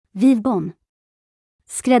VivBon.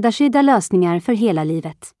 Skräddarsydda lösningar för hela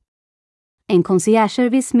livet. En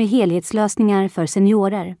conciergeservice med helhetslösningar för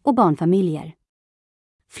seniorer och barnfamiljer.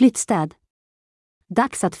 Flyttstäd.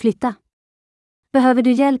 Dags att flytta. Behöver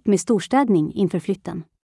du hjälp med storstädning inför flytten?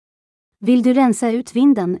 Vill du rensa ut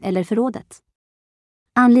vinden eller förrådet?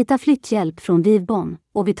 Anlita flytthjälp från VivBon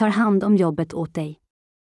och vi tar hand om jobbet åt dig.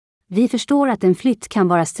 Vi förstår att en flytt kan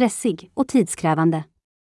vara stressig och tidskrävande.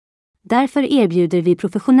 Därför erbjuder vi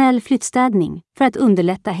professionell flyttstädning för att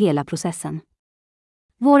underlätta hela processen.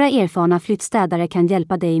 Våra erfarna flyttstädare kan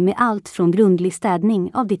hjälpa dig med allt från grundlig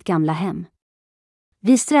städning av ditt gamla hem.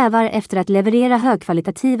 Vi strävar efter att leverera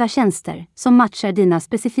högkvalitativa tjänster som matchar dina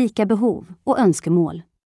specifika behov och önskemål.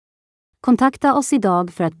 Kontakta oss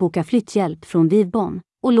idag för att boka flytthjälp från VivBon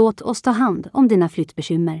och låt oss ta hand om dina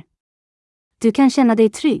flyttbekymmer. Du kan känna dig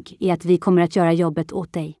trygg i att vi kommer att göra jobbet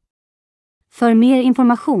åt dig. För mer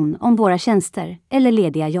information om våra tjänster eller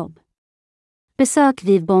lediga jobb, besök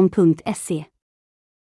vivbon.se.